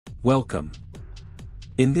Welcome.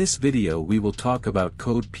 In this video we will talk about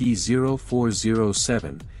code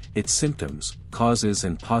P0407, its symptoms, causes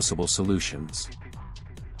and possible solutions.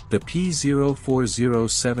 The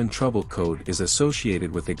P0407 trouble code is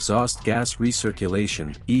associated with exhaust gas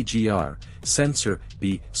recirculation (EGR) sensor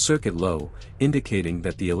B circuit low, indicating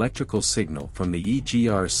that the electrical signal from the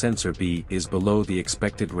EGR sensor B is below the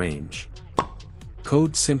expected range.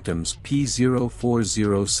 Code symptoms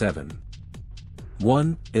P0407.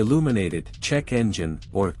 1. Illuminated check engine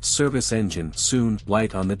or service engine soon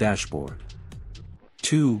light on the dashboard.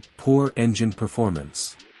 2. Poor engine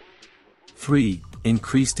performance. 3.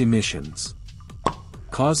 Increased emissions.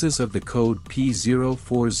 Causes of the code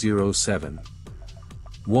P0407.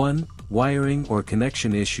 1. Wiring or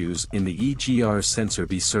connection issues in the EGR sensor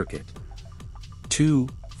B circuit. 2.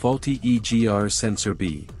 Faulty EGR sensor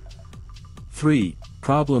B. 3.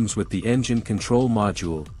 Problems with the engine control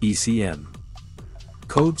module, ECM.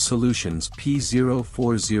 Code solutions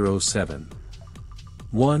P0407.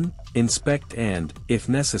 1. Inspect and, if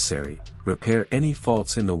necessary, repair any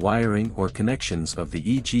faults in the wiring or connections of the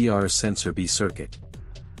EGR sensor B circuit.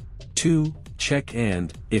 2. Check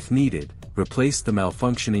and, if needed, replace the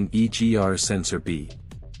malfunctioning EGR sensor B.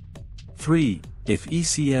 3. If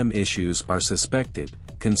ECM issues are suspected,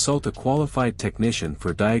 consult a qualified technician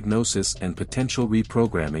for diagnosis and potential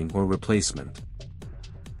reprogramming or replacement.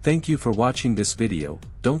 Thank you for watching this video.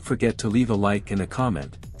 Don't forget to leave a like and a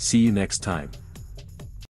comment. See you next time.